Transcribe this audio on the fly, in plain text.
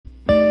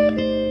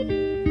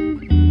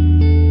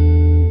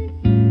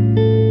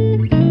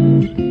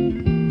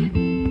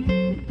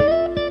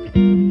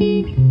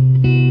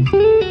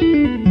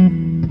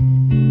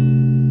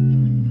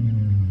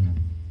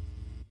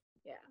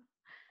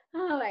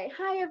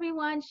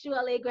everyone. Shu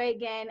Allegra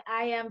again.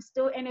 I am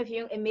still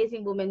interviewing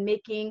amazing women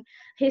making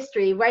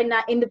history right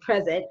now in the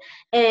present.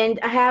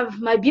 And I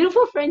have my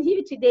beautiful friend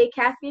here today,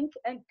 Cathy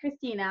and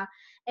Christina,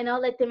 and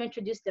I'll let them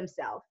introduce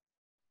themselves.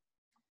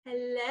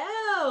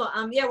 Hello.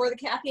 Yeah, we're the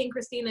Cathy and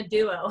Christina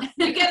duo.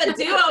 You get a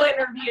duo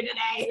interview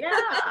today.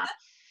 Yeah.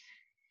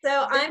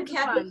 So I'm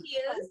Cathy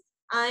Hughes.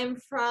 I'm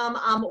from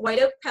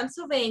White Oak,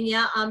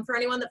 Pennsylvania. For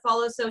anyone that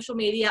follows social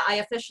media, I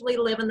officially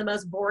live in the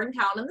most boring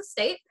town in the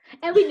state.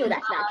 And we know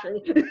that's not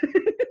true.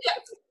 Yeah.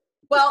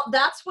 Well,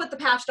 that's what the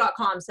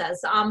patch.com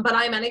says, but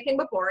I'm anything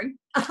but boring.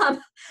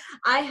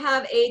 I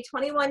have a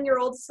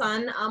 21-year-old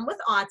son with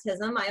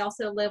autism. I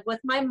also live with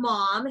my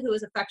mom, who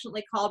is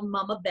affectionately called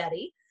Mama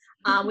Betty.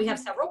 We have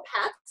several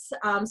pets,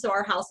 so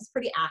our house is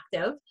pretty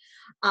active.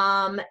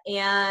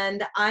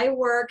 And I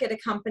work at a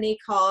company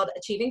called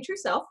Achieving True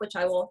Self, which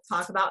I will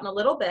talk about in a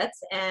little bit.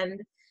 And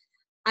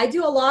I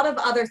do a lot of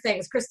other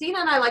things. Christina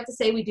and I like to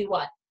say we do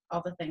what?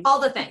 All the things.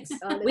 All the things.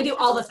 We do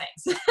all the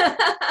things.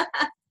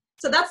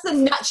 So that's the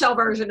nutshell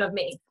version of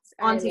me.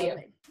 On to you.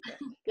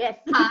 Yes.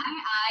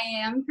 Hi, I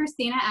am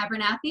Christina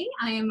Abernathy.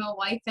 I am a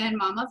wife and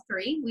mom of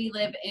 3. We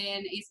live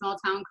in a small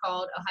town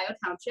called Ohio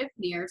Township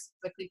near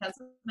Sewickley,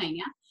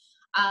 Pennsylvania.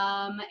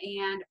 And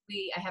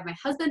I have my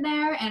husband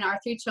there and our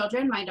 3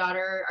 children. Our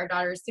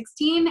daughter is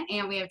 16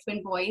 and we have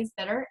twin boys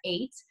that are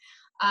 8.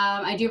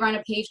 I do run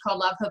a page called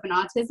Love, Hope, and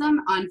Autism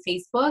on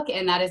Facebook,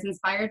 and that is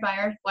inspired by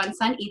our one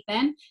son,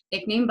 Ethan,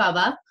 nicknamed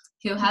Bubba,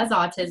 who has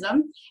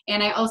autism.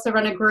 And I also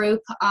run a group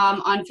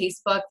on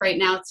Facebook right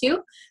now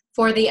too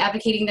for the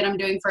advocating that I'm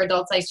doing for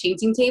adult-sized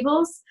changing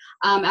tables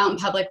out in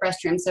public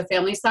restrooms, so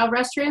family-style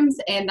restrooms,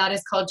 and that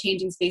is called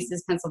Changing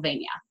Spaces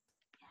Pennsylvania.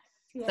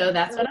 Yes. So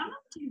that's what I'm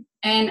up to.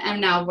 And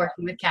I'm now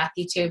working with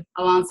Cathy too,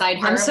 alongside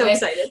her. I'm so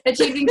excited.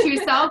 Achieving True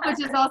Self,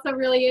 which is also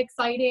really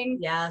exciting.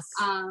 Yes.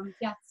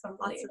 Yeah, so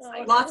really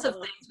exciting. Lots of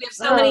things. We have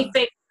so many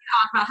things to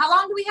talk about. How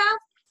long do we have?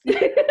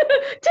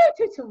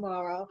 Till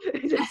tomorrow.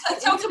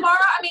 Till tomorrow?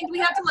 I mean, we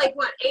have to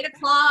 8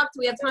 o'clock? Do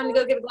we have time to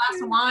go get a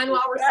glass of wine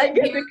while we're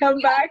sitting here? To come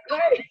back,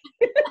 right?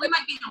 We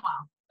might be in a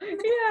while.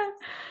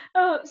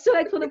 Yeah. So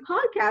for the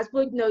podcast,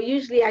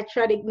 usually I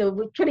try to,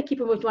 we try to keep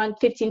it with around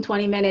 15,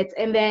 20 minutes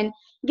and then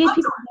get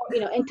people,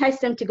 entice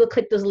them to go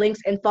click those links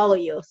and follow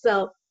you.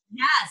 So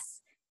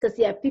yes.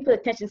 Because people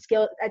attention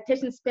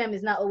span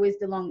is not always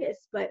the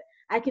longest, but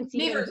I can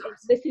see and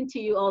listen to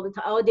you all the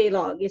time, all day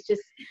long. It's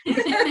just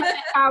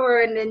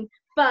power and then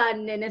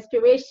fun and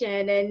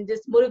inspiration and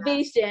just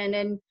motivation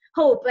and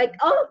hope.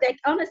 All of that,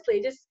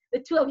 honestly, just the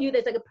 2 of you,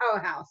 that's like a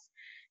powerhouse.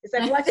 It's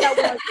like, watch out,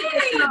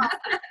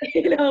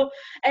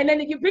 and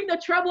then you bring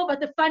the trouble, but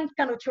the fun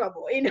kind of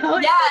trouble, Yes,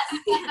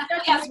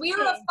 yes, we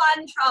are a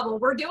fun trouble.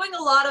 We're doing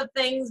a lot of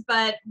things,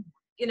 but,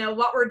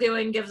 what we're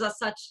doing gives us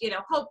such,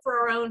 hope for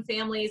our own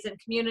families and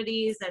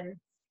communities, and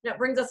it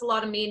brings us a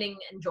lot of meaning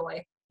and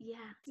joy.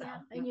 Yeah,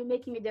 and you're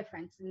making a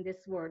difference in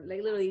this world,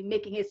 literally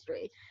making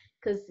history,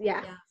 because,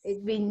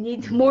 we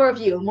need more of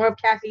you, more of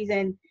Cathy's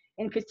and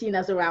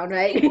Christina's around,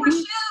 right? More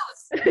shoes!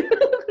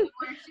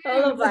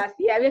 All of us,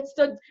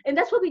 and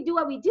that's what we do.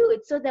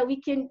 It's so that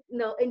we can,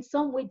 in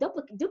some way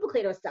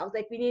duplicate ourselves.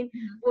 We need,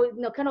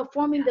 kind of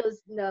forming those,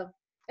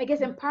 I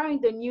guess,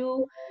 empowering the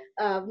new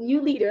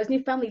leaders,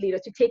 new family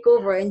leaders to take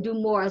over and do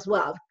more as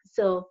well.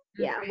 So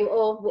we're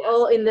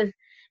all in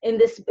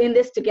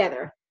this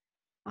together.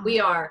 We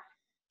are.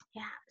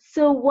 Yeah.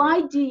 So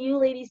why do you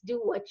ladies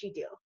do what you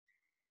do?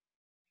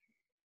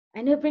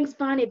 I know it brings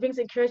fun, it brings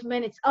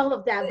encouragement, it's all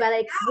of that,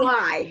 but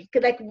why?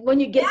 Because when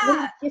you get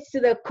to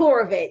the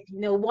core of it,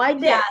 why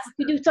this? Yes.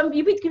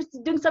 You be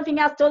doing something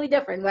else totally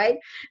different, right?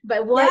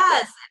 But why?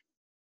 Yes.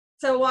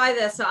 So why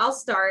this? So I'll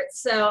start.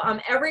 So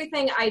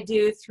everything I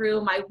do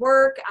through my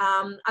work,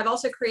 I've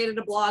also created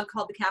a blog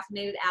called The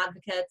Caffeinated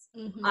Advocates.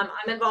 Mm-hmm.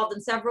 I'm involved in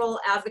several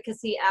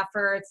advocacy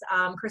efforts.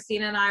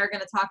 Christina and I are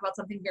going to talk about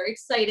something very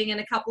exciting in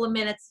a couple of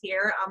minutes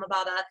here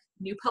about a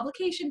new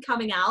publication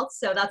coming out.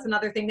 So that's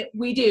another thing that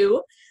we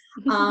do.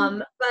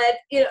 But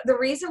the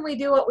reason we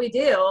do what we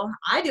do,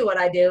 I do what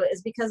I do,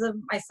 is because of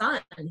my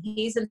son.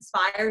 He's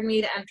inspired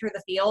me to enter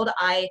the field.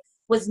 I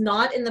was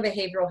not in the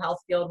behavioral health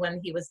field when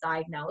he was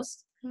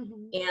diagnosed.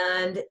 Mm-hmm.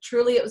 And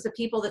truly it was the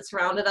people that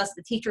surrounded us,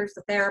 the teachers,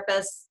 the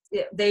therapists,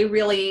 they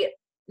really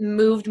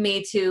moved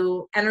me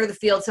to enter the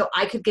field so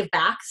I could give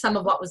back some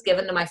of what was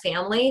given to my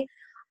family.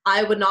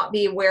 I would not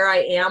be where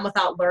I am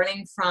without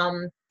learning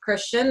from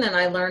Christian, and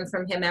I learn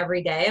from him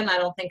every day, and I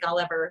don't think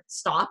I'll ever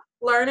stop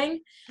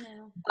learning. Yeah.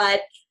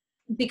 But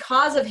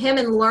because of him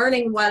and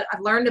learning what I've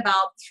learned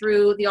about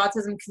through the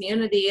autism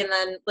community and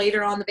then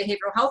later on the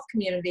behavioral health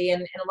community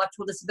and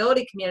intellectual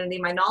disability community,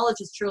 my knowledge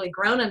has truly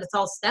grown, and it's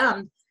all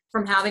stemmed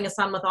from having a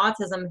son with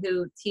autism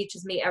who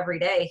teaches me every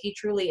day. He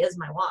truly is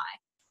my why.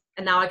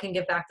 And now I can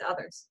give back to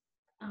others.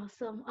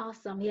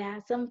 Awesome. Yeah.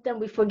 Sometimes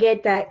we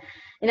forget that,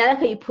 and I like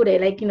how you put it,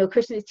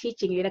 Christian is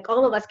teaching you,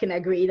 all of us can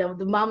agree,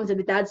 the moms and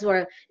the dads who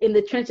are in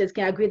the trenches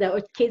can agree that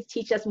our kids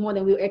teach us more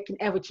than we can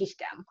ever teach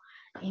them.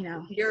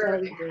 You're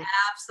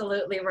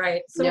absolutely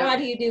right. So why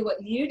do you do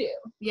what you do?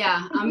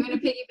 Yeah, I'm going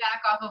to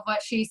piggyback off of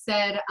what she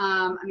said.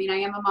 I mean, I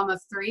am a mom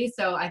of 3,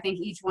 so I think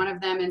each one of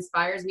them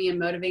inspires me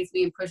and motivates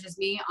me and pushes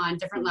me on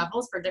different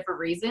levels for different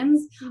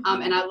reasons.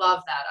 And I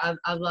love that.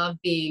 I love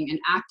being an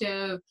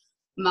active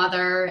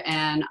mother,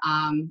 and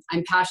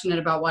I'm passionate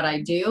about what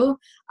I do.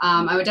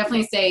 I would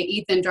definitely say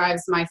Ethan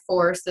drives my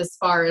force as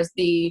far as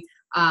the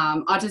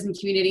autism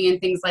community and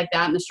things like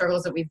that, and the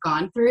struggles that we've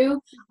gone through,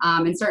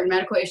 and certain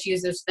medical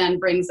issues, which then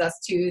brings us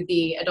to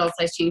the adult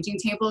size changing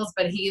tables.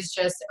 But he's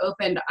just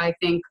opened, I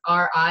think,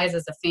 our eyes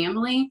as a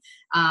family,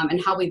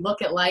 and how we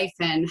look at life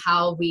and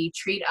how we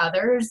treat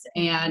others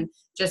and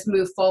just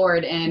move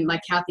forward. And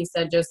like Cathy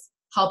said, just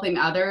helping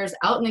others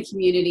out in the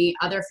community,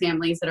 other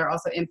families that are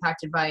also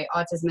impacted by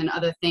autism and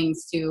other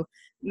things, to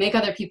make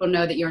other people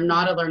know that you're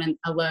not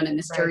alone in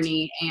this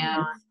journey,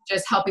 and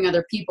just helping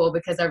other people,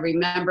 because I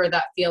remember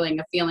that feeling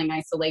of feeling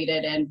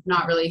isolated and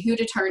not really who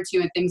to turn to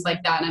and things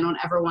like that. And I don't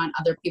ever want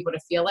other people to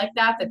feel like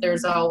that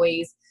there's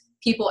always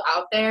people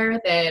out there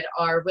that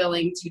are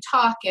willing to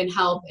talk and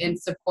help and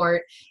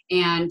support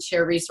and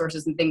share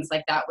resources and things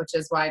like that, which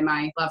is why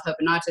my Love, Hope,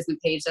 and Autism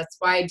page, that's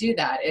why I do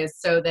that, is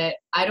so that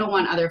I don't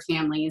want other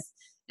families,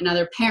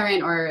 another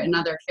parent or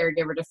another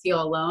caregiver, to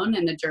feel alone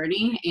in the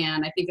journey.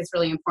 And I think it's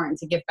really important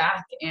to give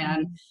back.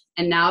 And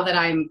now that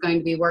I'm going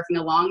to be working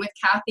along with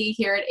Cathy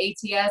here at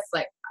ATS,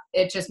 like,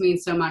 it just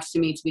means so much to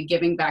me to be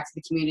giving back to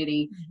the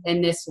community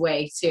in this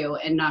way too,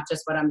 and not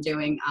just what I'm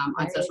doing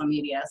on social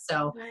media.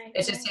 So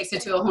it just takes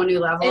it to a whole new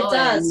level. It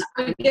does.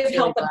 We give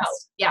help and hope.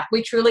 Yeah,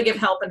 we truly give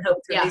help and hope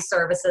through these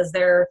services.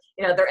 They're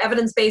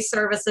evidence-based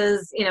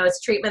services.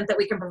 It's treatment that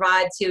we can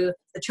provide to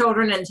the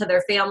children and to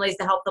their families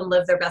to help them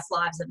live their best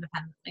lives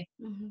independently.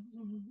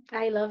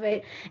 I love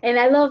it. And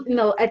I love,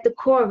 at the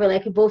core of it,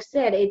 like you both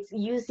said, it's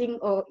using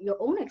your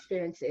own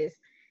experiences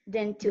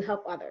than to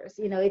help others.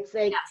 It's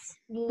like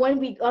when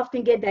we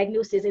often get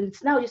diagnosis, and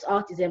it's not just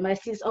autism, I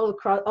see this all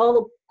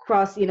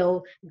across,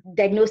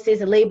 diagnosis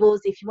and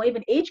labels, if you want,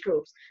 even age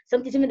groups.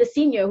 Sometimes even the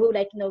senior who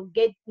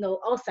get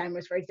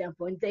Alzheimer's, for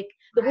example, and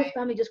the whole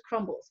family just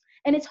crumbles.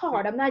 And it's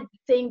hard. I'm not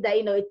saying that,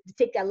 to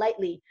take that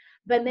lightly.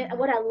 But then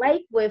what I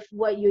like with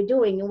what you're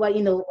doing and what,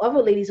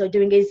 other ladies are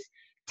doing is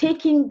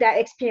taking that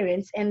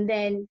experience and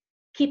then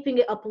keeping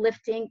it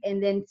uplifting,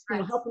 and then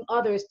helping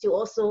others to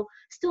also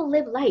still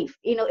live life.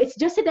 It's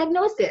just a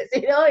diagnosis.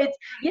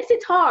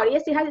 It's hard.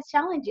 Yes, it has its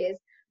challenges,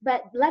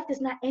 but life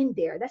does not end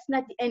there. That's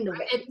not the end of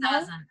it. It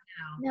doesn't.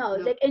 No,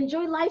 like,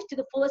 enjoy life to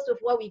the fullest with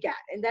what we got,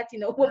 and that's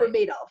what we're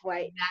made of,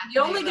 right?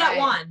 You only get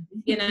one.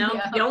 You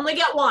only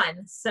get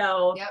one.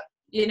 So.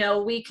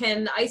 We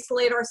can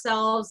isolate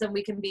ourselves, and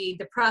we can be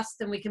depressed,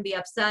 and we can be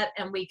upset,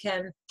 and we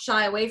can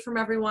shy away from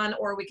everyone,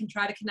 or we can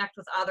try to connect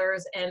with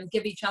others and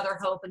give each other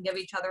hope and give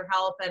each other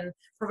help and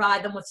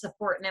provide them with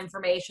support and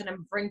information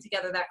and bring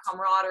together that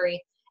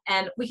camaraderie.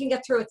 And we can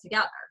get through it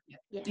together.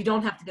 You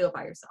don't have to do it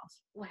by yourself.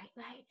 Right.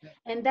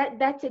 And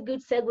that's a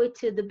good segue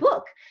to the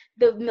book.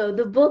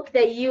 The book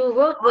that you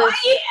wrote with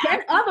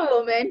 10 other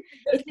women.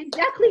 It's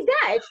exactly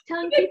that. It's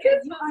telling people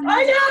you are not.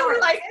 I know. We're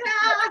like,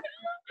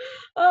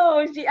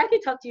 oh, gee, I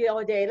can talk to you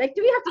all day. Like,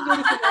 do we have to do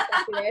anything else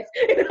after this?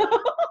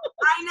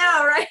 I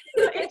know, right?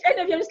 And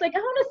if you're just like, I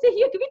want to sit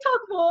here. Can we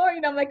talk more?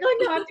 I'm like, oh,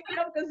 no, I have to get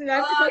up because I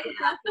have to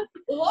talk.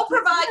 We'll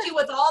provide you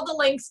with all the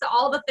links to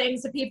all the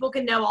things that people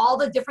can know, all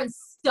the different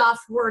stuff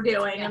we're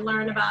doing, and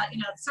learn about,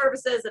 the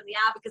services and the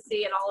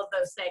advocacy and all of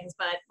those things.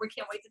 But we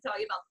can't wait to tell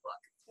you about the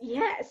book.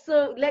 Yeah.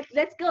 So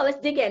let's go.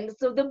 Let's dig in.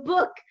 So the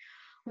book.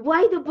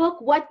 Why the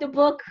book? What the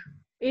book?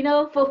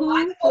 For who?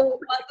 What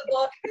the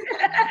book?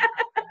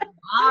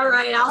 All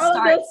right, I'll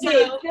start.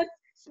 Just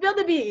spill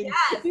the beans.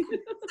 Yes.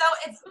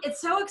 So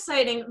it's so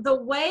exciting.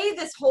 The way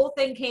this whole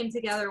thing came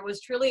together was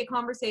truly a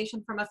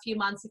conversation from a few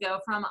months ago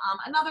from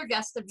another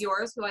guest of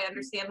yours, who I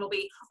understand will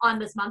be on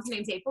this month. Her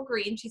name's April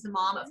Green. She's a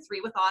mom of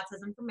 3 with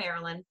autism from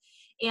Maryland.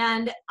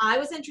 And I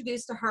was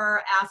introduced to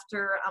her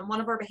after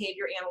one of our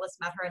behavior analysts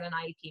met her in an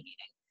IEP meeting.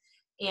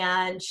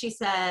 And she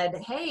said,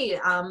 hey,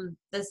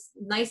 this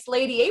nice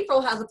lady,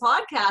 April, has a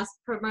podcast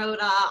promote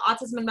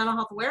autism and mental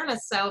health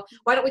awareness. So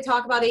why don't we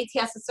talk about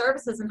ATS's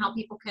services and how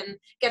people can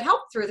get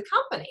help through the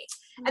company?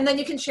 And then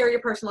you can share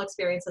your personal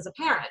experience as a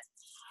parent.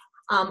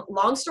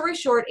 Long story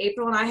short,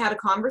 April and I had a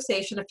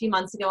conversation a few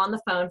months ago on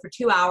the phone for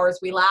 2 hours.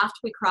 We laughed,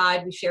 we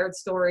cried, we shared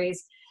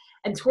stories.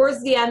 And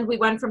towards the end, we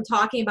went from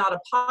talking about a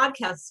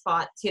podcast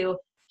spot to,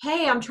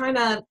 hey, I'm trying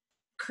to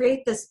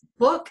create this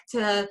book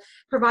to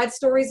provide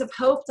stories of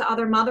hope to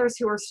other mothers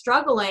who are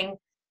struggling,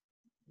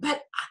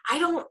 but I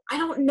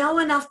don't know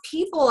enough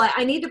people.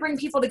 I need to bring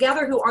people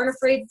together who aren't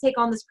afraid to take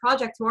on this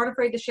project, who aren't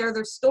afraid to share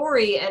their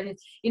story and,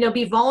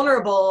 be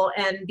vulnerable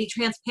and be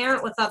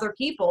transparent with other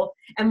people.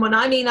 And when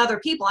I mean other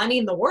people, I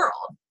mean the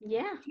world.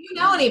 Yeah. Do you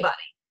know anybody?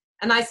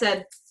 And I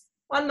said,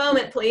 one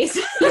moment, please.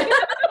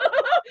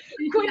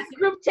 Quick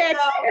group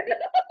text.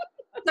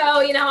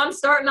 So,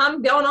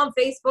 I'm going on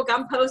Facebook,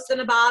 I'm posting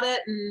about it,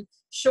 and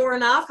sure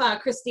enough,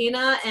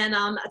 Christina and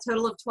a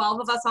total of 12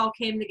 of us all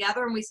came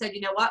together, and we said,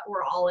 you know what,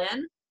 we're all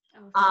in.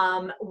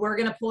 We're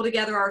going to pull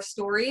together our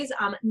stories.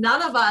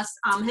 None of us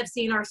have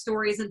seen our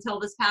stories until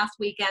this past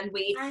weekend.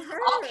 We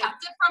all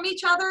kept it from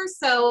each other,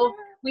 so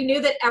we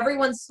knew that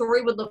everyone's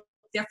story would look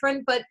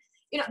different. But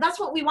you know, that's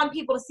what we want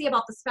people to see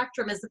about the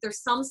spectrum, is that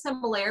there's some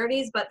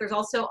similarities, but there's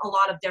also a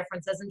lot of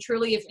differences. And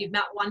truly, if you've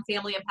met one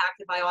family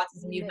impacted by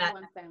autism, you've met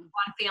one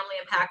family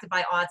impacted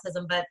by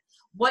autism. But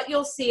what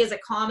you'll see as a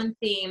common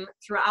theme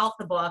throughout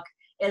the book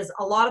is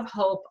a lot of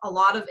hope, a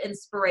lot of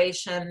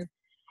inspiration.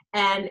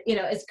 And, you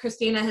know, as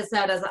Christina has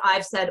said, as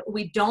I've said,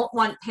 we don't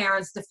want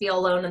parents to feel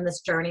alone in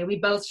this journey. We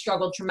both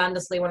struggled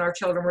tremendously when our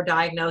children were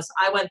diagnosed.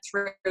 I went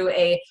through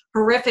a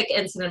horrific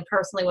incident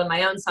personally when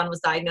my own son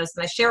was diagnosed,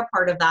 and I share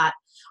part of that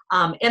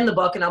in the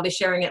book, and I'll be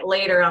sharing it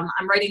later.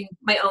 I'm writing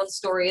my own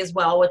story as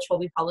well, which will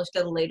be published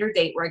at a later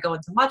date, where I go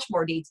into much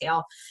more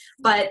detail.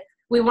 But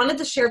we wanted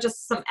to share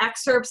just some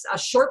excerpts, a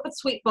short but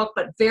sweet book,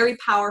 but very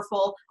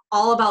powerful,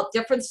 all about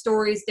different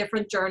stories,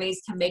 different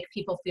journeys to make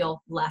people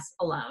feel less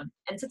alone.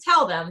 And to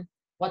tell them,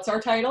 what's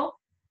our title?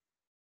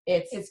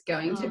 It's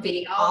going to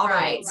be all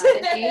right.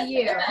 With an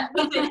AU.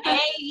 With an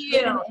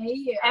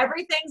AU.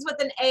 Everything's with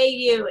an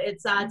AU.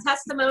 It's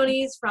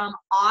testimonies from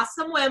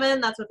awesome women,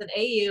 that's with an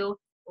AU,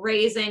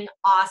 raising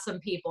awesome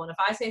people. And if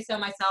I say so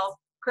myself,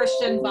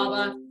 Christian,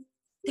 Bubba,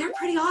 they're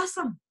pretty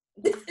awesome.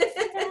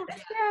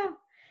 Yeah.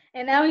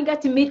 And now we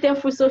got to meet them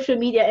through social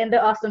media, and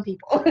they're awesome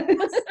people.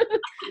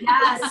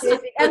 Yes.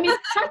 I mean,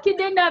 how can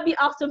they not be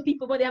awesome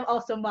people when they have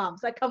awesome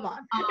moms? Like, come on.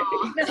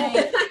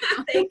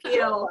 Thank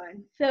you.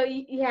 So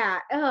yeah,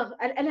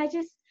 and I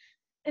just,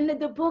 in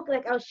the book,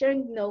 like I was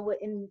sharing, you know,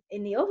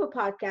 in the Over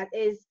podcast,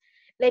 is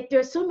like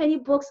there's so many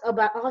books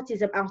about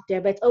autism out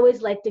there, but it's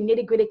always like the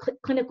nitty gritty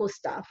clinical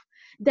stuff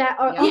that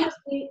are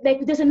honestly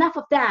like there's enough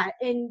of that,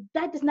 and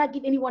that does not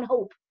give anyone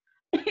hope.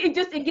 It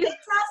gives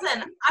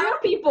more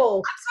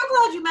people. I'm so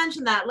glad you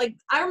mentioned that. Like,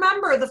 I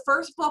remember the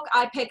first book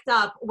I picked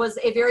up was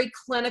a very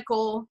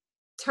clinical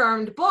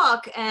termed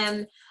book,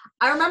 and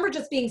I remember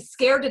just being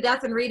scared to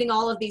death and reading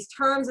all of these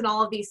terms and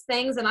all of these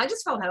things, and I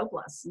just felt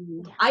hopeless.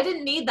 I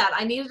didn't need that.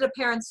 I needed a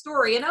parent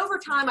story, and over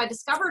time I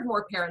discovered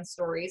more parent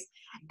stories.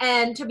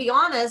 And to be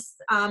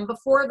honest,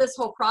 before this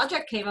whole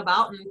project came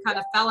about and kind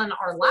of fell in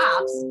our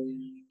laps,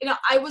 you know,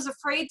 I was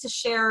afraid to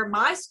share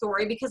my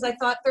story because I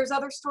thought there's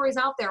other stories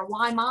out there.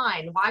 Why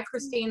mine? Why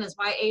Christina's?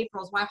 Why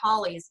April's? Why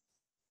Holly's?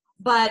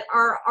 But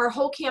our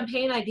whole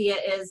campaign idea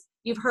is,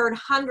 you've heard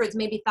hundreds,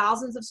 maybe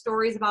thousands of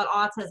stories about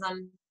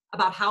autism,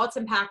 about how it's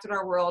impacted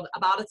our world,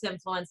 about its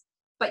influence,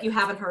 but you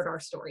haven't heard our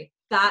story.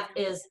 That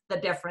is the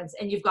difference.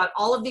 And you've got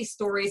all of these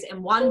stories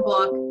in one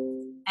book,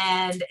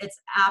 and it's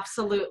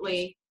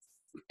absolutely,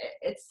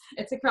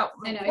 it's incredible.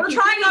 We're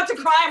trying not to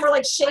cry, and we're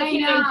like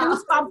shaking and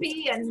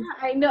goosebumpy. And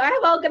I know, I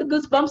have all kind of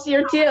goosebumps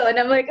here too. And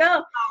I'm like,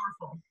 oh,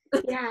 powerful.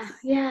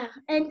 Yeah.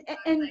 And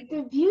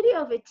the beauty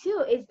of it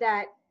too is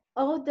that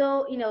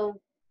although, you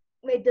know,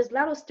 like, there's a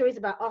lot of stories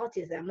about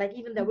autism, like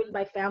even they're written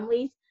by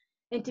families.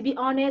 And to be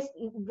honest,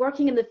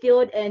 working in the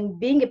field and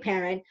being a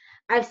parent,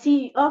 I've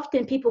seen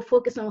often people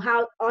focus on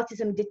how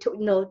autism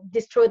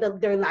destroy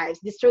their lives,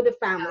 destroy their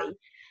family.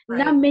 Yeah,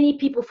 right. Not many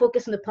people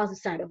focus on the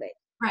positive side of it.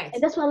 Right.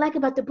 And that's what I like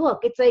about the book.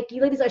 It's like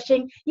you ladies are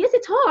saying, yes,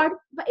 it's hard,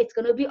 but it's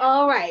gonna be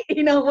all right.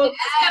 You know, it's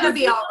gonna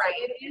be all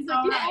right. It is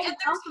all right. And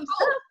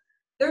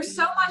there's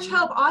so much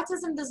hope.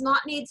 Autism does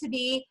not need to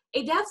be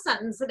a death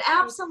sentence. It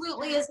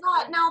absolutely is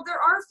not. Now, there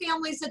are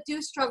families that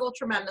do struggle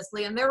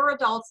tremendously, and there are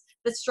adults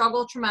that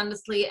struggle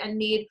tremendously and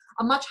need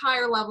a much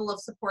higher level of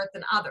support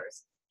than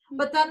others.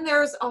 But then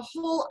there's a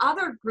whole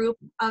other group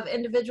of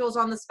individuals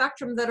on the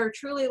spectrum that are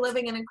truly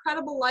living an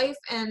incredible life,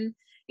 and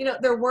you know,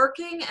 they're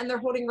working and they're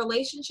holding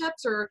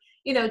relationships, or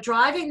you know,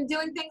 driving,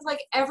 doing things like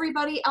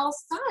everybody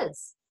else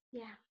does.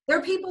 Yeah,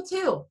 they're people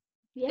too.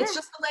 Yeah. It's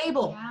just a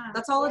label. Yeah.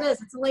 That's all it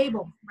is. It's a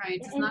label.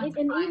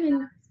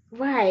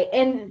 Right.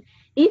 And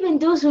even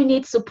those who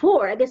need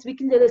support, I guess we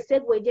can do a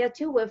segue there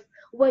too with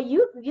what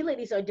you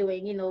ladies are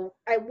doing, you know,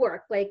 at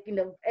work, like, you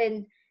know,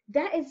 and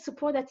that is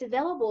support that's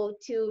available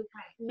to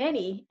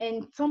many,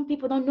 and some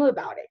people don't know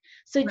about it.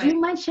 So do you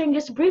mind sharing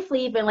just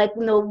briefly, even like,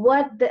 you know,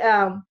 what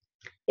the,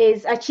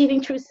 is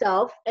Achieving True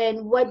Self,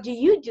 and what do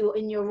you do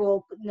in your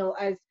role, you know,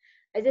 as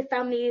a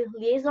family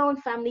liaison,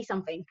 family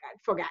something, I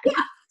forgot. Yeah.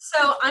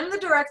 So I'm the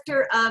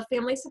Director of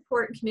Family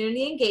Support and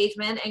Community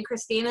Engagement, and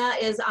Christina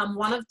is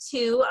one of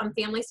two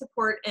Family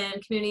Support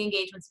and Community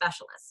Engagement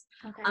Specialists.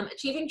 Okay.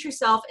 Achieving True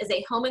Self is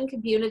a home and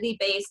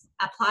community-based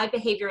applied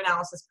behavior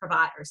analysis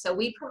provider. So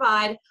we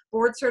provide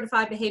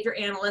board-certified behavior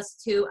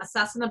analysts to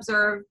assess and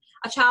observe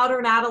a child or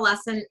an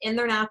adolescent in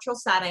their natural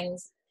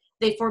settings.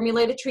 They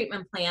formulate a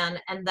treatment plan,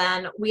 and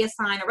then we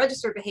assign a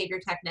registered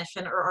behavior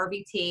technician, or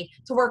RBT,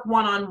 to work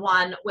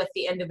one-on-one with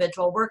the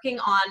individual, working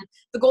on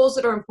the goals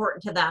that are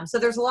important to them. So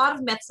there's a lot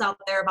of myths out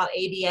there about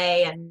ABA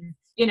and,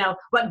 you know,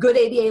 what good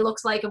ABA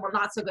looks like and what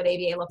not so good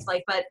ABA looks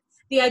like. But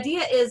the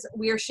idea is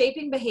we are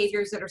shaping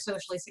behaviors that are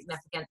socially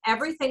significant.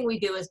 Everything we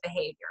do is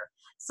behavior.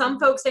 Some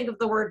folks think of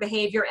the word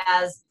behavior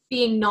as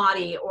being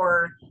naughty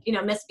or,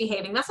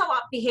 misbehaving. That's not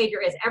what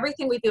behavior is.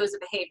 Everything we do is a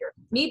behavior.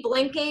 Me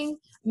blinking,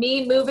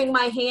 me moving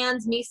my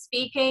hands, me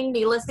speaking,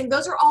 me listening,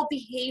 those are all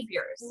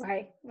behaviors.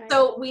 Right.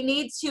 So we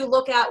need to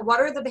look at what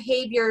are the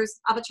behaviors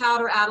of a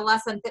child or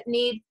adolescent that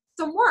need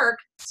some work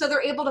so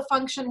they're able to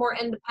function more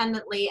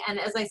independently and,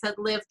 as I said,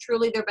 live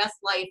truly their best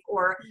life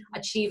or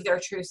achieve their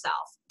true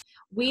self.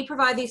 We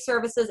provide these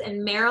services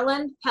in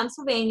Maryland,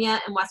 Pennsylvania,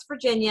 and West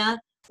Virginia.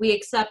 We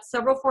accept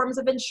several forms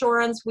of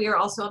insurance. We are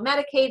also a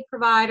Medicaid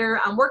provider.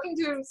 I'm working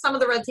through some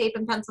of the red tape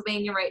in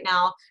Pennsylvania right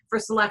now for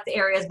select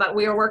areas, but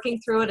we are working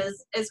through it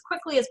as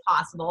quickly as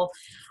possible.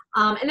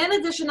 And in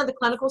addition to the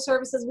clinical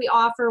services we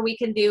offer, we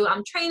can do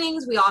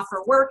trainings, we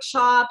offer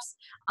workshops,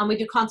 we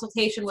do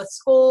consultation with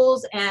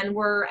schools, and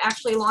we're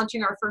actually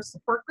launching our first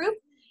support group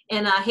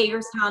in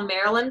Hagerstown,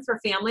 Maryland for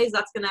families.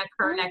 That's going to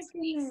occur next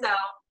week. So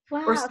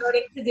we're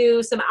starting to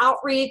do some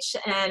outreach,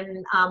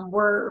 and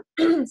we're,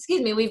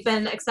 we've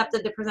been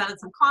accepted to present at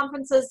some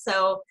conferences.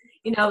 So,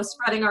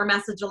 spreading our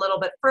message a little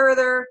bit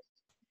further.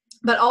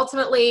 But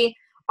ultimately,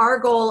 our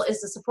goal is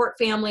to support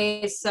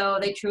families so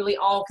they truly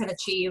all can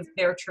achieve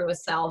their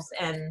truest selves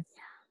and,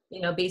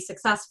 be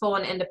successful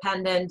and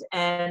independent.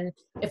 And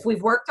if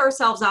we've worked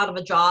ourselves out of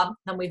a job,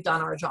 then we've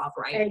done our job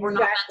right. Exactly. We're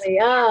not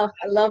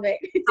I love it.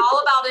 It's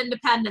all about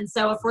independence.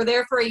 So if we're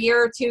there for a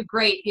year or two,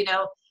 great.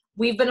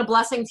 We've been a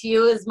blessing to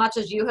you as much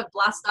as you have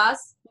blessed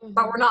us,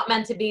 but we're not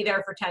meant to be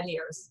there for 10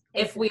 years.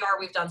 If we are,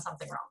 we've done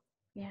something wrong.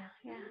 Yeah.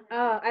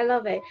 Oh, I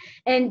love it.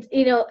 And,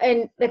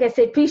 and like I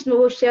said, please,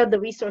 we'll share the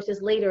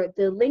resources later,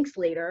 the links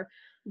later,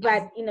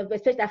 but,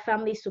 especially that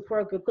family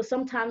support group, because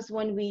sometimes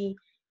when we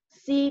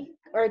see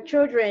our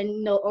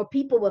children, or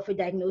people with a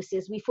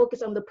diagnosis, we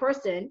focus on the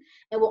person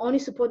and we'll only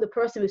support the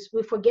person.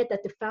 We forget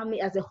that the family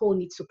as a whole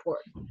needs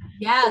support.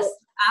 Yes, so,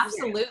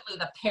 absolutely.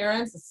 Yeah. The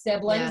parents, the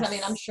siblings.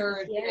 Yes. I'm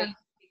sure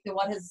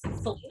what has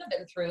Selena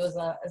been through as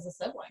a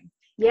sibling.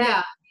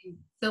 Yeah.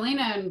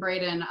 Selena and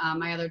Braden,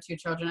 my other two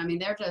children,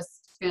 they're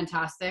just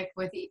fantastic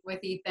with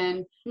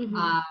Ethan.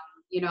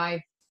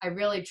 I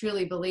really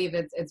truly believe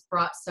it's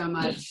brought so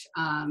much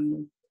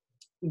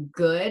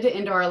good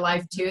into our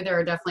life too. There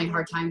are definitely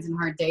hard times and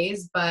hard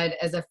days, but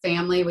as a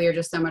family, we are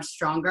just so much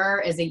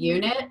stronger as a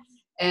unit.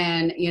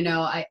 And,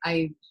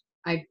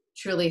 I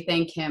truly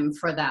thank him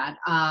for that.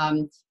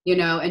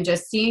 And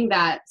just seeing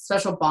that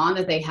special bond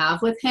that they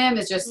have with him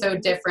is just so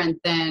different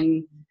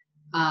than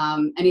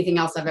anything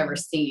else I've ever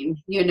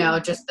seen,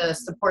 just the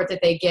support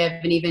that they give.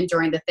 And even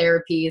during the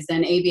therapies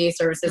and ABA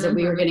services that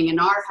we were getting in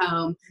our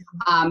home,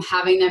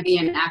 having them be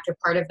an active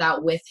part of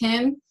that with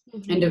him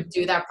and to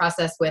do that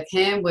process with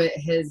him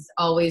has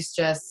always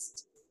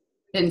just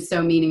been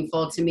so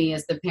meaningful to me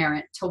as the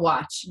parent to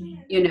watch,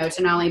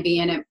 to not only be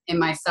in it in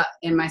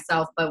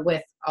myself, but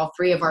with all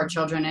three of our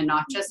children and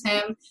not just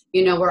him.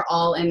 We're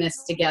all in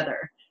this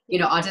together.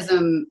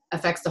 Autism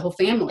affects the whole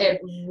family.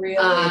 It really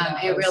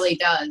does. It really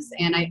does.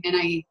 And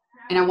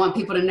I want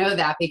people to know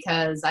that,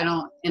 because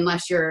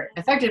unless you're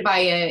affected by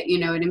it,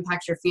 it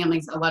impacts your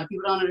families. A lot of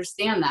people don't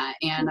understand that.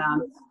 And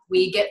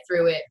we get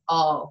through it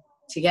all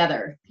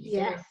together.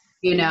 Yes.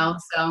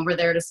 So we're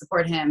there to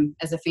support him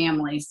as a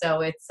family.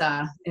 So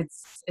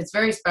it's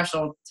very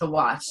special to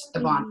watch the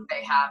bond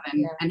they have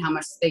and how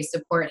much they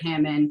support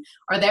him and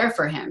are there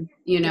for him,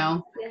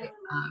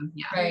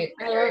 Right.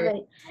 I love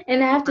it.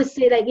 And I have to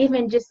say,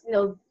 even just,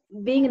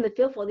 being in the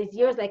field for these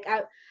years,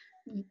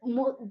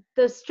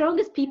 the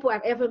strongest people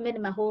I've ever met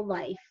in my whole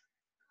life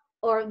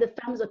are the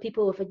families of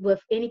people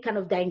with any kind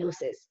of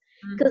diagnosis.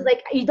 Because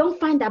you don't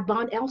find that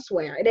bond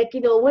elsewhere.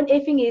 When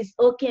everything is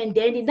okay and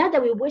dandy, not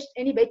that we wish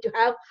anybody to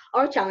have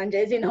our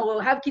challenges,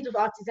 or have kids with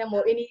autism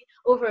or any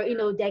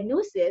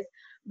diagnosis,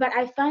 but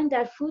I find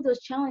that through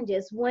those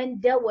challenges, when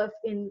dealt with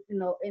in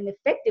an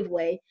effective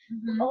way,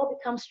 we all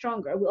become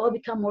stronger. We all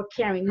become more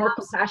caring, more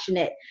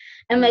compassionate.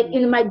 And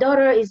my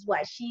daughter is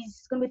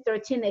she's gonna be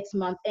 13 next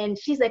month, and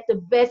she's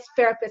the best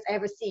therapist I've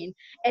ever seen.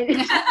 And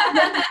she's not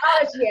in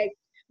college yet.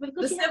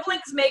 The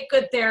siblings make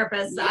good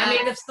therapists.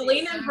 Yes, if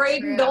Selena and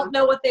Braden don't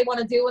know what they want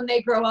to do when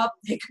they grow up,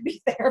 they could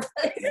be therapists.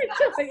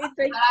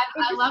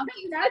 I love that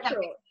you said that.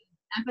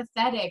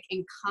 Empathetic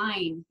and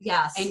kind.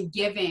 Yes. And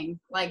giving,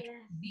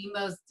 the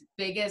most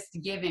biggest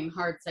giving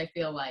hearts, I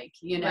feel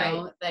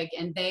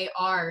and they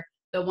are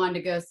the one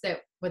to go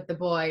sit with the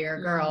boy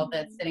or girl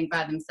that's sitting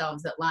by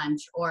themselves at lunch,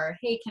 or,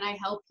 hey, can I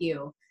help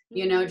you?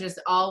 Just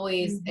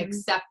always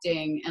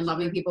accepting and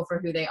loving people for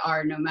who they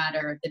are, no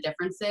matter the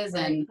differences.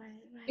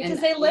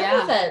 Because they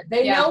live with it.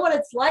 They know what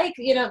it's like.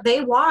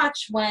 They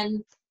watch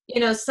when,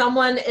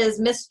 someone is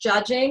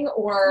misjudging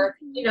or,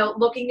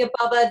 looking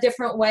above a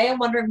different way and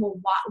wondering, well,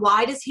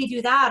 why does he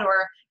do that?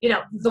 Or,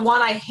 the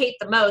one I hate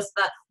the most,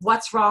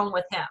 what's wrong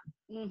with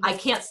him? I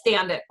can't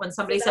stand it when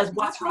somebody says,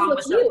 what's wrong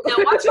with you? No,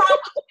 what's wrong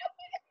with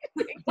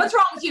you? What's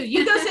wrong with you?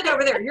 You go sit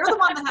over there. You're the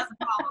one that has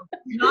a problem,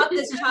 not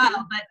this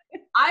child. But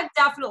I've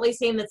definitely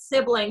seen that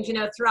siblings,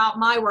 throughout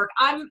my work,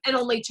 I'm an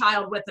only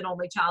child with an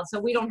only child, so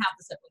we don't have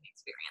the sibling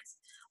experience.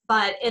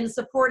 But in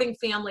supporting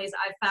families,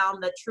 I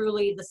found that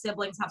truly the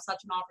siblings have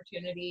such an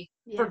opportunity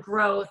for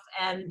growth,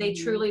 and they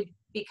truly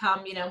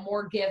become, you know,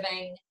 more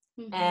giving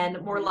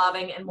and more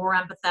loving and more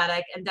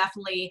empathetic and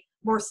definitely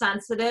more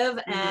sensitive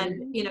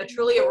and, you know,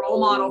 truly a role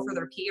model for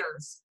their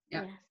peers.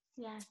 Yeah.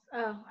 Yes.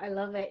 Oh, I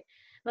love it.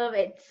 Love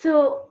it.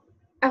 So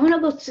I want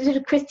to go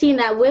to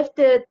Christina with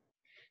the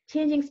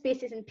changing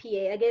spaces in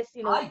PA. I guess,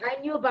 you know, I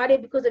knew about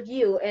it because of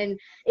you. And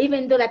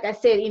even though, like I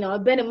said, you know,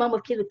 I've been a mom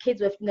of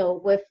kids with, you know,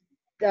 with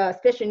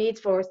special needs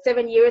for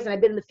 7 years, and I've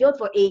been in the field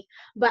for 8,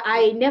 but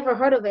I never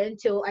heard of it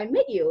until I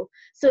met you.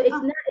 So it's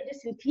not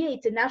just in PA,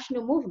 it's a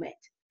national movement.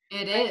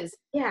 It right? is.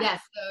 Yeah. Yes.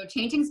 So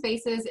Changing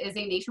Spaces is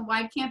a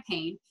nationwide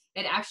campaign.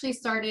 It actually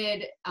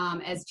started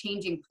as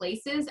Changing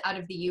Places out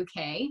of the UK.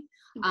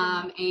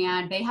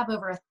 And they have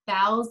over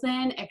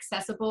 1,000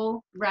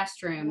 accessible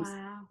restrooms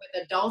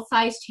with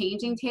adult-sized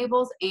changing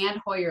tables and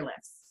Hoyer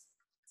lifts.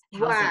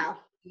 Wow.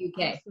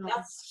 UK. Awesome.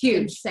 That's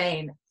Huge.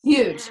 Insane.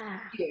 Huge. Yeah.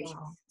 Huge.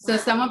 Wow. So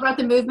someone brought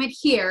the movement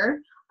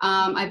here,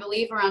 I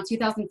believe around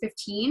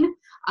 2015,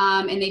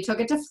 and they took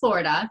it to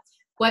Florida.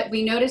 What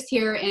we noticed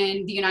here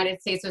in the United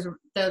States was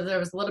there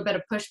was a little bit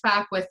of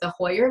pushback with the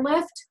Hoyer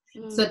lift.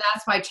 So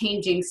that's why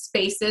Changing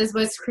Spaces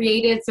was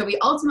created. So we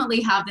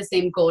ultimately have the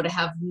same goal, to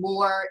have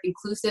more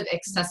inclusive,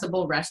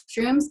 accessible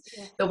restrooms.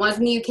 The ones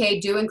in the UK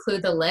do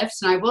include the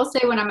lifts. And I will say,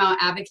 when I'm out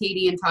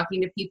advocating and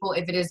talking to people,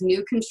 if it is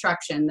new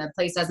construction, the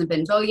place hasn't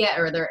been built yet,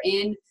 or they're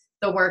in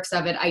the works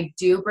of it, I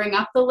do bring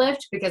up the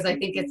lift, because I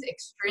think it's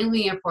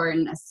extremely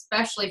important,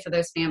 especially for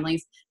those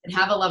families that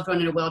have a loved one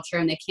in a wheelchair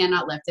and they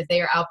cannot lift. If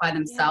they are out by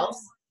themselves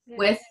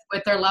with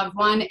their loved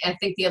one, I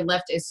think the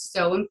lift is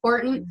so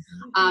important.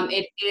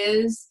 It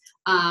is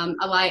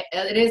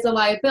a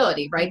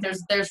liability, right?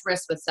 There's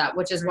risk with that,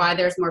 which is why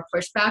there's more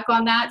pushback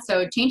on that.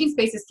 So Changing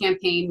Spaces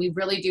campaign, we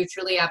really do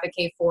truly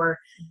advocate for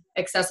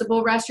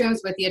accessible restrooms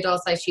with the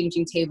adult size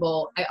changing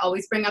table. I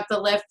always bring up the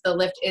lift. The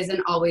lift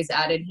isn't always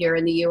added here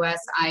in the US.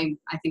 I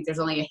think there's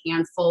only a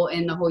handful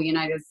in the whole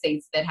United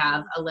States that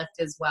have a lift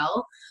as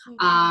well.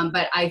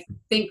 But I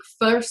think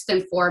first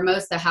and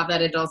foremost, to have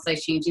that adult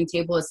size changing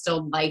table is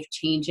still life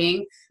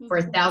changing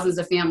for thousands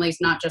of families,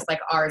 not just like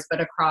ours,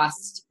 but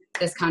across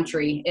this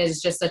country.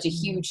 Is just such a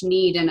huge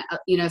need. And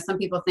you know, some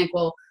people think,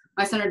 well,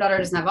 my son or daughter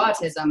doesn't have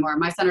autism, or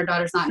my son or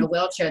daughter's not in a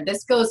wheelchair.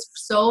 This goes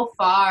so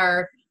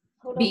far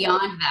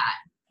beyond that.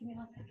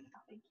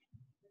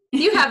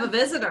 You have a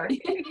visitor.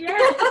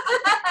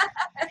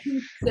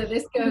 So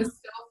this goes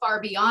so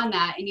far beyond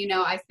that. And, you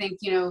know, I think,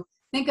 you know,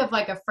 think of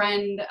like a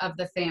friend of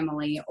the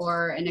family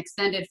or an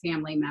extended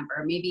family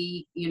member.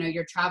 Maybe, you know,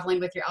 you're traveling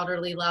with your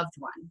elderly loved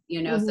one,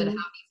 you know, so to have these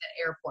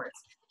at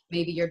airports.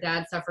 Maybe your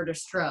dad suffered a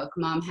stroke,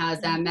 mom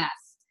has MS.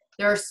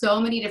 There are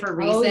so many different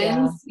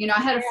reasons. You know,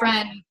 I had a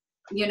friend,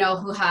 you know,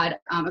 who had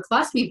a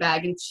colostomy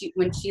bag, and she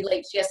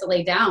has to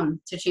lay down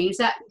to change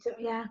that.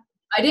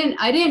 I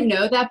didn't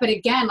know that, but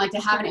again, like,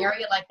 to have an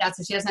area like that,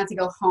 so she doesn't have to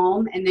go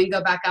home and then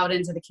go back out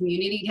into the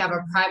community, to have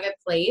a private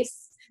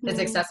place that's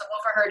accessible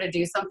for her to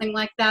do something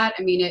like that.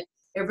 I mean,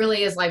 it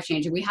really is life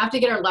changing. We have to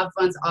get our loved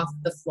ones off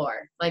the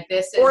floor. Like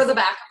this or the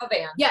back of a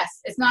van. Yes,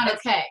 it's not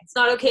okay. It's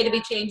not okay to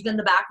be changed in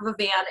the back of a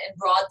van in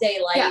broad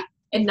daylight.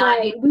 And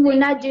we will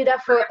not do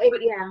that for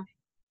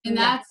And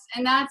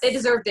that's they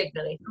deserve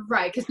dignity,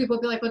 right? Because people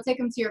will be like, "Well, take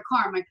him to your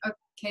car." I'm like,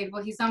 "Okay,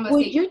 well, he's almost."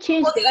 Would you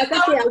change it? Like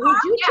I said, would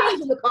you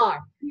change in the car?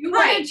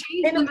 Right,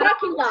 in the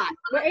parking lot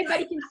where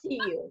everybody can see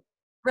you.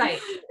 Right.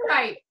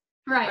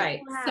 Wow.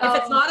 So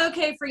if it's not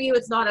okay for you,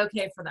 it's not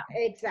okay for them.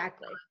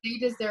 Exactly. They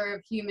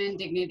deserve human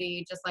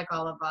dignity, just like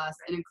all of us.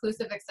 An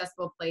inclusive,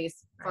 accessible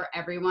place for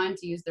everyone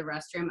to use the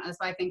restroom. That's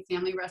why I think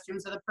family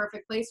restrooms are the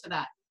perfect place for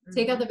that.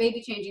 Take out the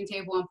baby changing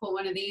table and put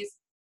one of these.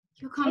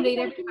 You accommodate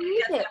everybody.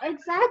 Use it.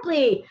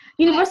 Exactly.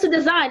 Universal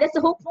design. That's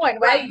the whole point,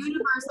 right?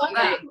 Universal.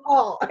 Right.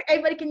 Oh,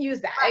 everybody can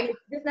use that. Right. And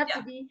it doesn't have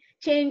to be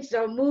changed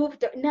or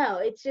moved. No,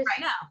 it's just. Right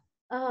now.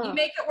 You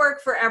make it work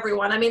for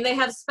everyone. I mean, they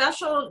have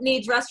special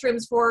needs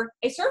restrooms for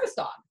a service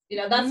dog. You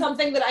know, that's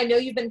something that I know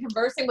you've been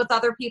conversing with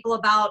other people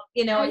about,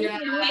 you know.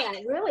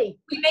 Really?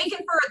 We make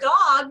it for a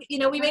dog. You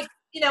know, we make,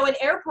 you know, in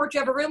airport, you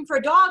have a room for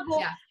a dog.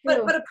 Well, but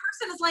a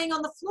person is laying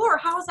on the floor.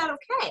 How is that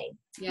okay?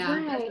 Yeah.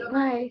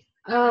 Right.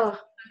 Under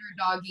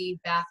doggy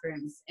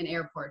bathrooms in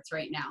airports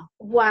right now.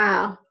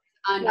 Wow.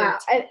 Under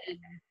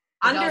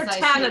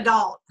 10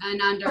 adults.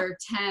 And under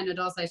 10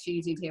 adult size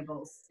changing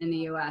tables in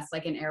the US,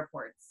 like in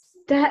airports.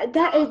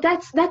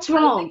 That's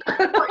wrong.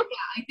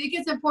 I think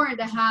it's important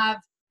to have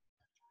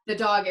the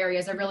dog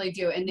areas. I really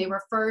do. And they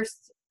were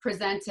first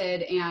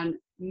presented and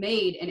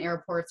made in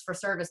airports for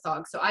service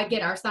dogs. So I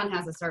get, our son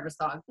has a service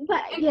dog.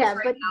 But but now,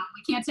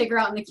 we can't take her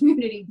out in the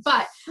community.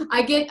 But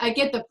I get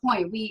the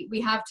point.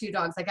 We have 2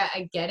 dogs. Like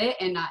I get it,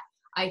 and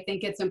I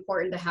think it's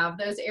important to have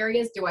those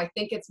areas. Do I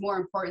think it's more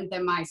important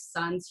than my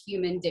son's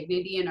human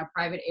dignity in a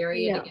private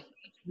area?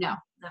 No.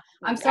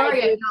 I'm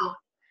sorry, I don't.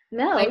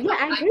 No, I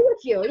agree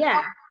with you.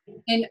 Yeah.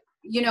 And,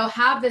 you know,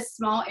 have this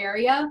small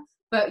area,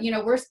 but, you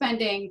know, we're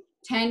spending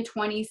 $10,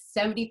 $20,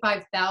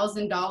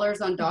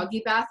 $75,000 on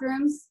doggy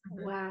bathrooms.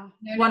 Wow.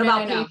 What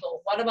about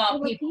people? What about What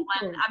about people?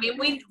 people? I mean,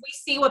 we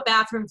see what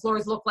bathroom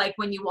floors look like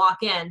when you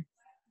walk in.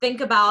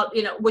 Think about,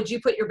 would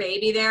you put your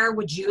baby there?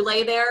 Would you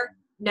lay there?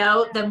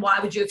 No, then why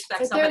would you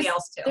expect somebody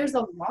else to? There's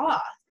a law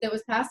that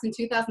was passed in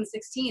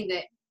 2016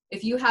 that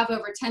if you have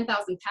over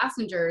 10,000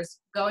 passengers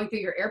going through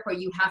your airport,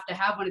 you have to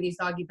have one of these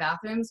doggy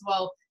bathrooms.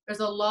 Well, there's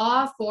a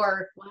law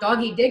for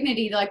doggy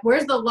dignity. Like,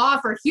 where's the law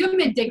for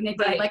human dignity?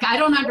 Right. Like, I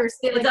don't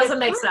understand. It doesn't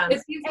make sense.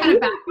 It's And kind of even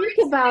backwards.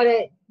 think about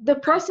it. The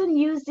person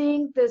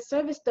using the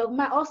service dog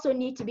might also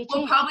need to be Will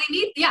changed. probably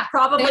need,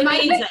 Probably they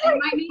might needs need, it. they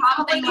might need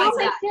Probably something That like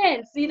needs that.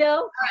 makes sense,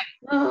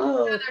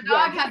 Oh, So their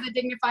dog has a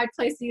dignified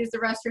place to use the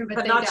restroom,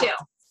 but they not don't. you.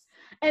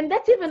 And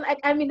that's even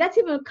that's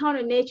even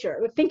counter nature.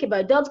 We think about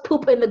it. Dogs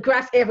poop in the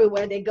grass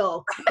everywhere they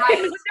go.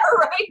 Right.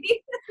 Right.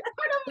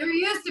 They're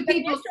used to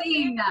people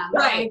seeing them.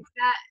 Right. Like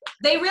that.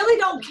 They really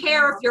don't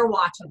care if you're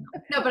watching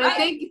them. No, but I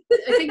think the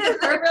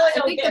really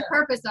don't the care.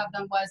 purpose of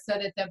them was so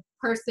that the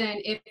person,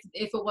 if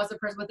it was a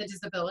person with a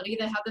disability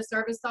that had the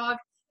service dog,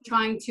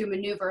 trying to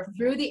maneuver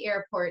through the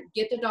airport,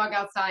 get the dog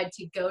outside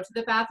to go to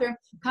the bathroom,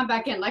 come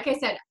back in. Like I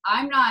said,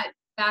 I'm not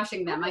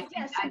bashing them. I think,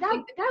 Yes, I that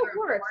think that they're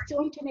works to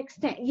an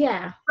extent.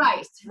 Yeah.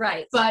 right.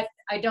 Right. But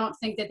I don't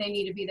think that they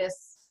need to be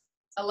this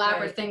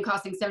elaborate Right. thing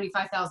costing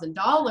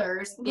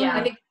 $75,000. Yeah.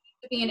 I think it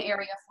should be an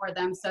area for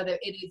them so that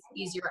it is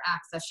easier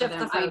access Shift for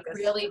the them. I focus.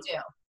 really do.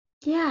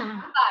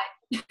 Yeah.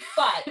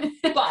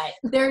 But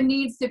There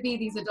needs to be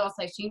these adult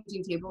size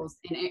changing tables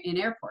in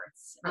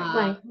airports.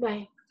 Right.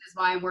 Which is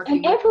why I'm working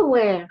And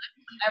everywhere.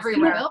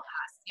 everywhere.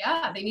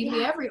 Yeah, they need to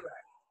be everywhere.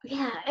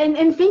 Yeah,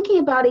 and thinking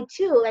about it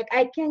too, like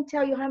I can't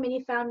tell you how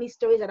many family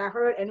stories that I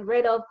heard and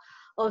read of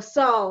or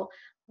saw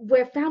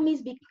where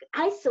families be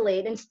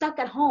isolated and stuck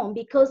at home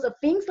because of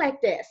things like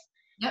this.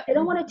 Yep. They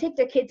don't want to take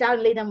their kids out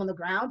and lay them on the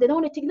ground. They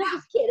don't want to take not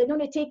just kid. They don't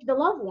want to take the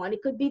loved one.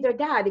 It could be their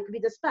dad. It could be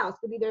their spouse.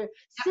 It could be their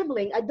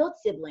sibling, adult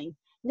sibling.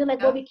 They're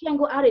like, well, we can't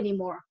go out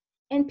anymore.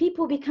 And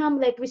people become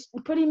like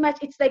pretty much.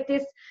 It's like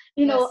this,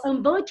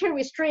 involuntary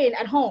restraint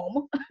at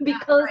home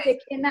because they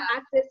cannot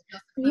access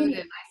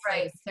community.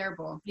 Right. It's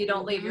terrible. you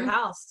don't leave your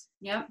house.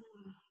 Yep.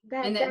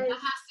 That And that is- has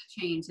to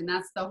change. And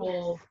that's the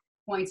whole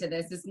point of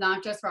this. It's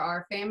not just for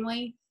our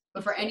family,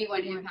 but for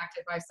anyone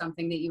impacted by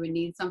something that you would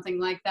need something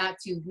like that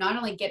to not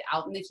only get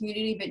out in the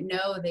community, but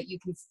know that you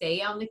can stay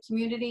out in the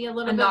community a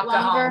little And bit not go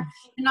longer home.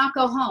 and not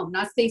go home,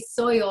 not stay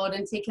soiled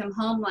and take him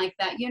home like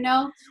that,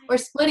 or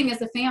splitting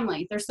as a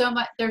family. There's so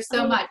much,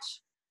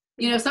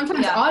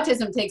 sometimes Yeah.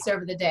 autism takes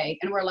over the day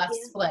and we're left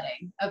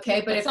splitting.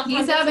 Okay. But But if sometimes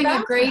he's it's having the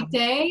a great bathroom.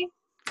 day,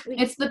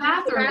 it's the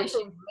bathroom issue.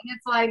 bathroom. And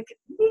it's like,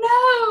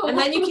 no. And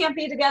then you can't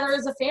be together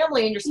as a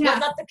family, and you're splitting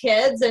Yeah. up the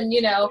kids, and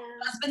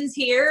husband's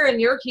here and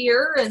you're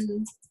here,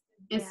 and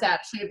It's sad.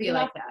 It shouldn't be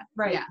like that.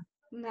 Right.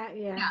 Yeah.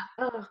 Yeah.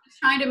 Oh, Just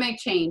trying to make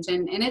change,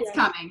 and it's Yes.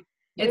 coming.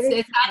 It It's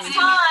is happening.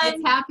 time.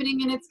 It's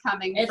happening, and it's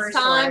coming. it's for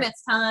time. Sure.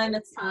 It's time.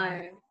 It's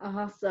time.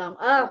 awesome.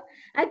 Oh,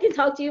 I can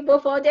talk to you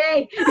both all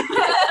day.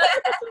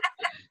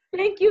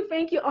 Thank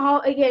you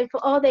all again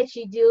for all that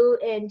you do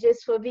and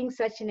just for being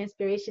such an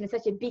inspiration and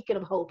such a beacon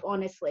of hope,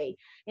 honestly.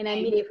 And I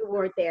mean every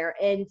word there.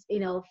 And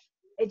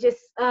it just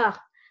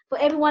for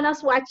everyone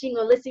else watching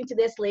or listening to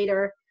this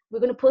later, we're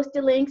going to post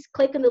the links.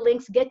 Click on the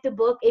links, get the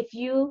book. If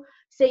you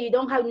say you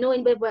don't know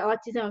anybody with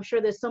autism, I'm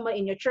sure there's someone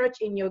in your church,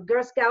 in your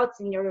Girl Scouts,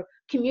 in your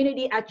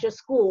community, at your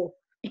school,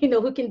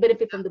 who can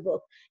benefit from the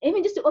book.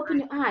 Even just to open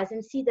your eyes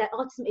and see that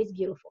autism is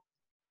beautiful.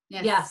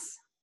 Yes.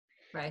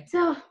 Right.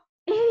 So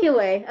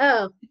anyway,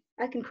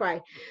 I can cry.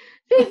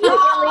 Thank you,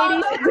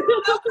 ladies.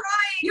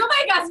 You'll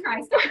make us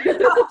cry.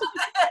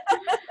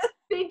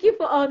 Thank you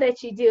for all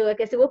that you do.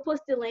 Like I said, we'll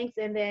post the links,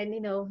 and then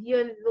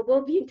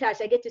we'll be in touch.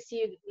 I get to see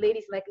you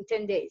ladies like in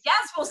 10 days.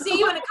 Yes, we'll see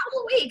you in a couple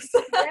of weeks.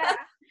 Yeah.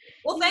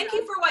 Well, thank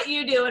you for what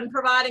you do and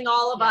providing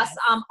all of us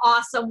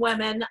awesome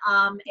women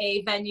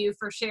a venue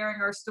for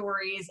sharing our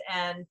stories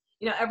and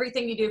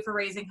everything you do for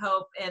raising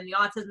hope in the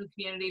autism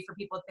community for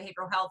people with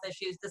behavioral health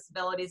issues,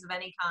 disabilities of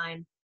any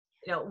kind.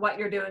 What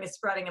you're doing is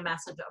spreading a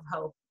message of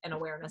hope and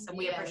awareness, and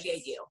we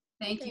appreciate you.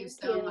 Thank you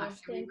Thank so you. much.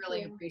 We Thank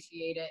really you.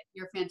 appreciate it.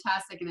 You're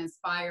fantastic and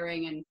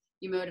inspiring, and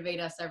you motivate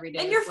us every day.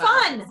 And as you're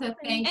well. fun. So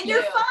thank And you.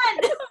 you're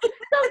fun.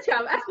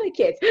 Sometimes ask my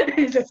kids.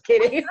 Just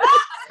kidding.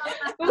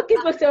 Okay,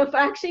 so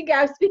actually,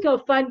 guys, speaking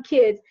of fun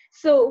kids,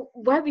 so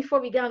right before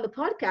we get on the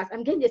podcast,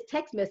 I'm getting this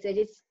text message.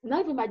 It's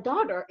not even my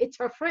daughter, it's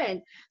her friend.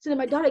 So then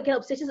my daughter gets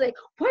upset. She's like,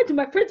 "Why do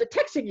my friends are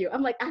texting you?"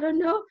 I'm like, "I don't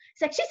know."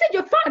 It's like, "She said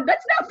you're fun.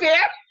 That's not fair."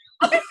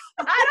 I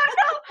don't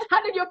know.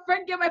 How did your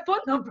friend get my phone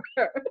number?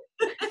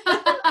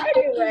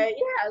 Anyway,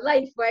 yeah,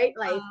 life, right?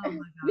 Life. Oh my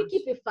We gosh.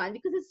 keep it fun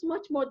because it's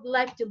much more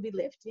life to be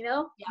lived,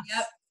 Yes.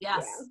 Yep.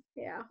 Yes.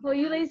 Yeah. Well,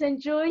 you ladies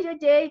enjoy your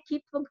day.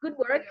 Keep up good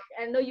work.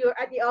 I know you're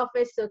at the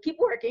office, so keep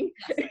working.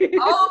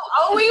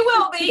 Oh, we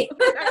will be.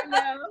 I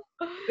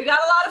know. We got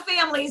a lot of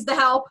families to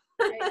help.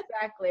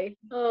 Exactly.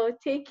 Oh,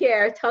 take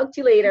care. Talk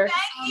to you later.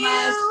 Thank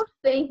you.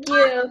 Thank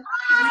you.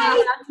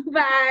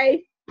 Bye.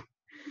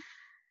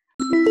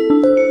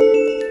 Bye.